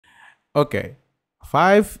Okay,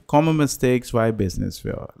 5 common mistakes why business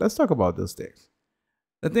fail. Let's talk about those things.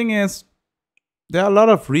 The thing is, there are a lot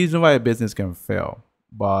of reasons why a business can fail,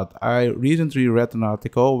 but I recently read an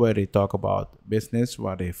article where they talk about business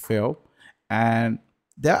why they fail, and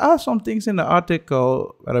there are some things in the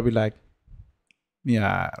article where I'll be like,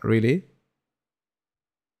 yeah, really?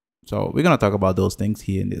 So we're gonna talk about those things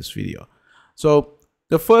here in this video. So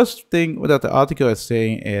the first thing that the article is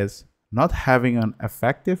saying is not having an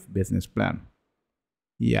effective business plan.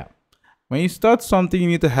 Yeah. When you start something, you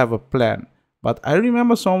need to have a plan. But I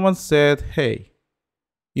remember someone said, hey,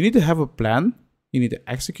 you need to have a plan, you need to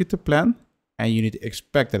execute the plan, and you need to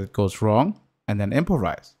expect that it goes wrong and then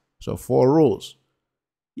improvise. So 4 rules.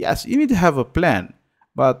 Yes, you need to have a plan.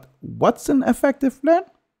 But what's an effective plan?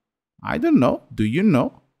 I don't know. Do you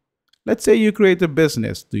know? Let's say you create a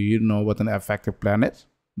business. Do you know what an effective plan is?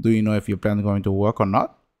 Do you know if your plan is going to work or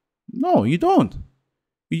not? No, you don't.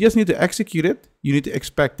 You just need to execute it. You need to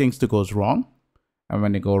expect things to go wrong. And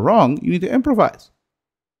when they go wrong, you need to improvise.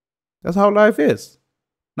 That's how life is.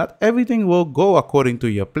 Not everything will go according to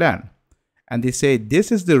your plan. And they say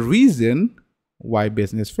this is the reason why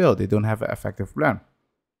business failed. They don't have an effective plan.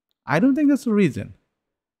 I don't think that's the reason.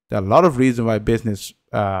 There are a lot of reasons why business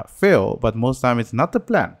fail, but most time it's not the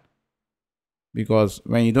plan. Because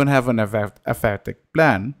when you don't have an effective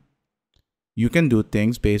plan, you can do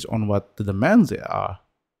things based on what the demands are.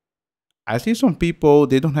 I see some people,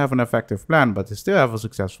 they don't have an effective plan, but they still have a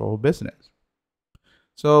successful business.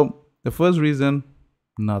 So the first reason,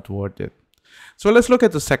 not worth it. So let's look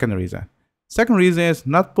at the second reason. Second reason is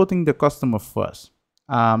not putting the customer first.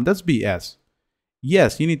 That's BS.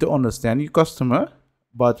 Yes, you need to understand your customer,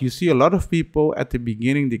 but you see a lot of people at the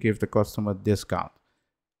beginning, they give the customer discount.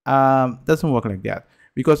 Doesn't work like that.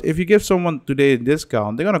 Because if you give someone today a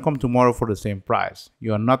discount, they're going to come tomorrow for the same price.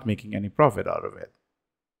 You are not making any profit out of it.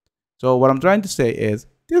 So what I'm trying to say is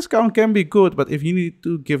discount can be good, but if you need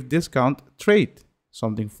to give discount, trade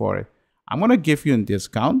something for it. I'm going to give you a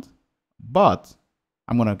discount, but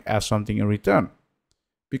I'm going to ask something in return.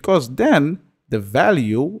 Because then the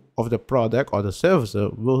value of the product or the service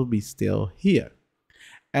will be still here.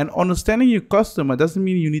 And understanding your customer doesn't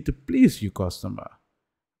mean you need to please your customer.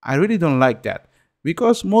 I really don't like that.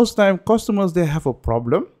 Because most time customers, they have a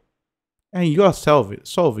problem and you are solving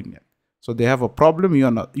it. So they have a problem,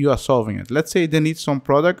 you are solving it. Let's say they need some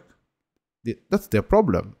product, that's their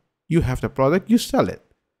problem. You have the product, you sell it.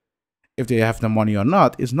 If they have the money or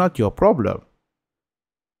not, it's not your problem.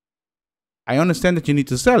 I understand that you need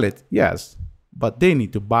to sell it, yes, but they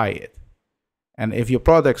need to buy it. And if your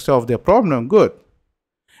product solves their problem, good.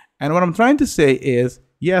 And what I'm trying to say is,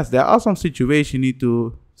 yes, there are some situations you need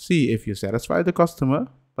to see if you satisfy the customer,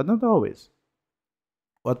 but not always.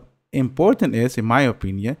 What important is, in my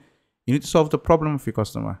opinion, you need to solve the problem of your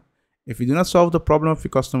customer. If you do not solve the problem of your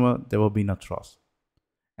customer, there will be no trust.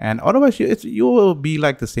 And otherwise, you will be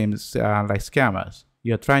like the same like scammers.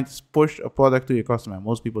 You're trying to push a product to your customer.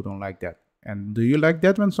 Most people don't like that. And do you like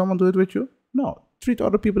that when someone do it with you? No. Treat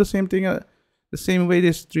other people the same thing, the same way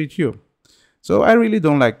they treat you. So I really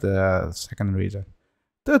don't like the second reason.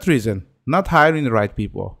 Third reason, not hiring the right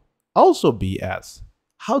people. Also BS.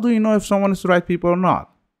 How do you know if someone is the right people or not?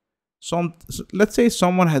 Let's say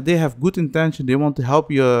they have good intention, they want to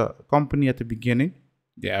help your company at the beginning,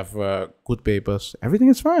 they have good papers, everything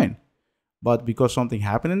is fine. But because something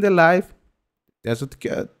happened in their life, there's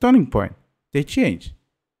a turning point. They change.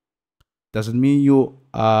 Does it mean you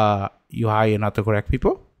hire not the correct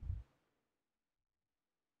people?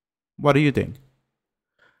 What do you think?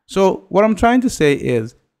 So what I'm trying to say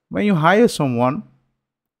is, when you hire someone,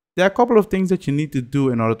 there are a couple of things that you need to do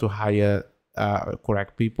in order to hire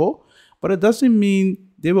correct people, but it doesn't mean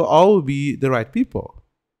they will all be the right people.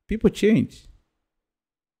 People change.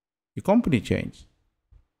 Your company change.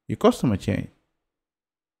 Your customer change.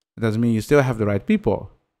 It doesn't mean you still have the right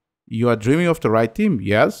people. You are dreaming of the right team,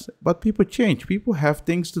 yes, but people change. People have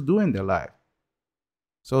things to do in their life.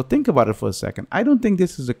 So think about it for a second. I don't think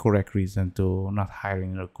this is the correct reason to not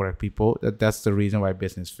hiring the correct people. That's the reason why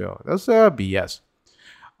business fails. That's BS.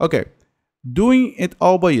 Okay, doing it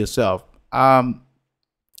all by yourself.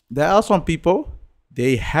 There are some people,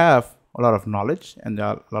 they have a lot of knowledge and there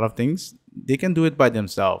are a lot of things. They can do it by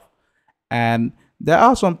themselves. And there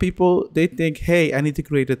are some people, they think, hey, I need to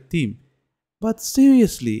create a team. But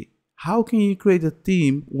seriously, how can you create a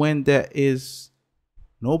team when there is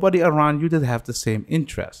nobody around you that have the same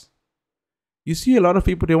interest? You see a lot of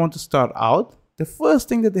people, they want to start out. The first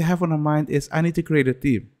thing that they have on their mind is, I need to create a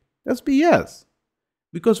team. That's BS.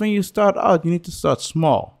 Because when you start out, you need to start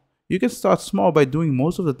small. You can start small by doing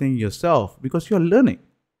most of the things yourself because you're learning.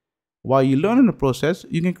 While you learn in the process,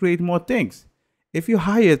 you can create more things. If you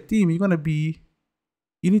hire a team, you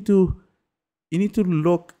need to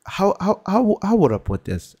look, how would I put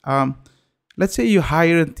this? Let's say you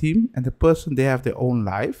hire a team and the person, they have their own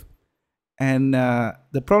life. And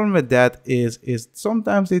the problem with that is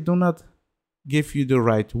sometimes they do not give you the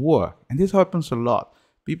right work. And this happens a lot.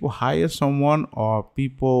 People hire someone, or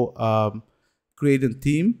people create a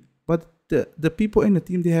team, but the people in the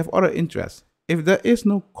team, they have other interests. If there is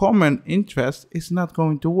no common interest, it's not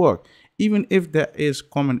going to work. Even if there is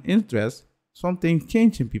common interest, something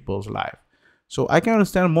changes in people's life. So I can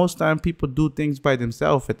understand most time people do things by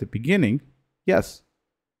themselves at the beginning, yes,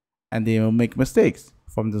 and they will make mistakes.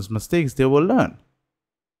 From those mistakes, they will learn.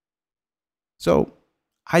 So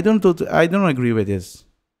I don't agree with this.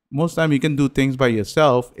 Most time you can do things by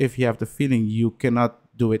yourself. If you have the feeling you cannot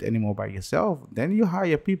do it anymore by yourself, then you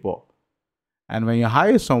hire people. And when you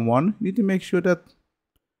hire someone, you need to make sure that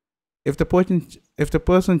if the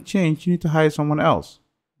person change, you need to hire someone else.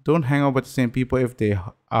 Don't hang out with the same people if they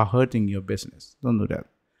are hurting your business. Don't do that.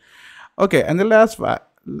 Okay, and the last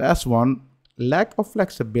one, lack of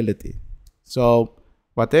flexibility. So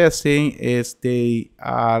what they are saying is people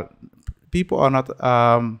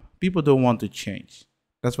don't want to change.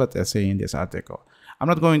 That's what they're saying in this article. I'm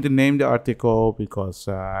not going to name the article because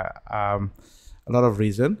a lot of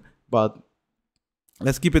reason, but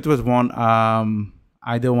let's keep it with one.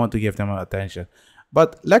 I don't want to give them attention.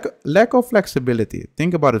 But lack of flexibility.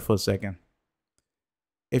 Think about it for a second.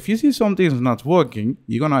 If you see something is not working,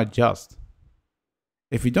 you're gonna adjust.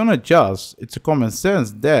 If you don't adjust, it's a common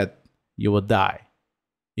sense that you will die.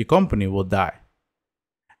 Your company will die.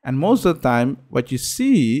 And most of the time, what you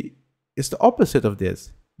see is the opposite of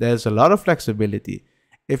this. There's a lot of flexibility.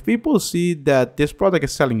 If people see that this product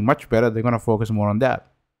is selling much better, they're gonna focus more on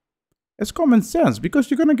that. It's common sense because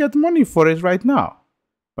you're gonna get money for it right now.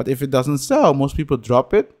 But if it doesn't sell, most people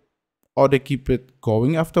drop it, or they keep it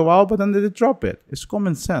going after a while, but then they drop it. It's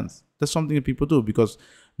common sense. That's something that people do because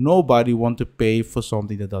nobody wants to pay for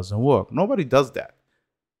something that doesn't work. Nobody does that.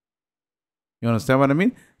 You understand what I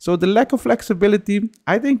mean? So the lack of flexibility,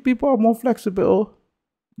 I think people are more flexible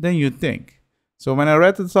than you think. So when I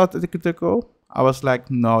read this article, I was like,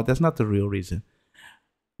 no, that's not the real reason.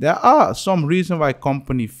 There are some reasons why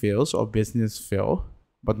company fails or business fail.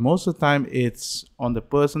 But most of the time, it's on the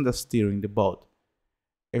person that's steering the boat.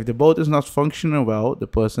 If the boat is not functioning well, the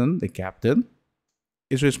person, the captain,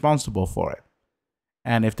 is responsible for it.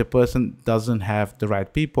 And if the person doesn't have the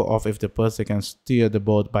right people, or if the person can steer the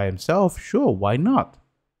boat by himself, sure, why not?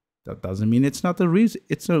 That doesn't mean it's not a reason.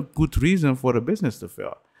 It's a good reason for the business to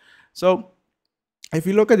fail. So if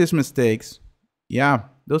you look at these mistakes, yeah,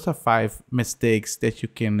 those are 5 mistakes that you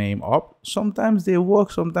can name up. Sometimes they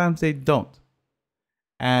work, sometimes they don't.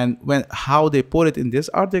 And how they put it in this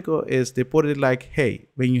article is they put it like, hey,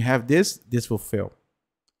 when you have this will fail.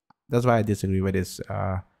 That's why I disagree with this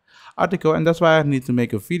article. And that's why I need to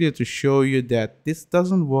make a video to show you that this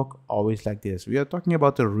doesn't work always like this. We are talking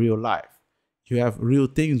about the real life. You have real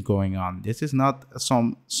things going on. This is not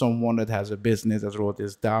someone that has a business that wrote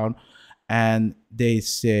this down and they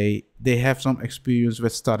say they have some experience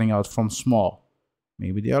with starting out from small.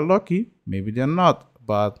 Maybe they are lucky, maybe they're not,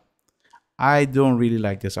 but I don't really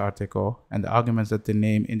like this article and the arguments that they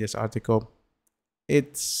name in this article.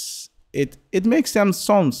 It makes some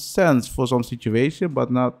sense for some situation, but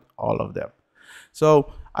not all of them.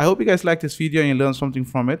 So I hope you guys like this video and you learned something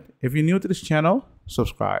from it. If you're new to this channel,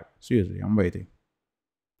 subscribe. Seriously, I'm waiting.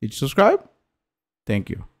 Did you subscribe? Thank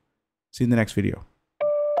you. See you in the next video.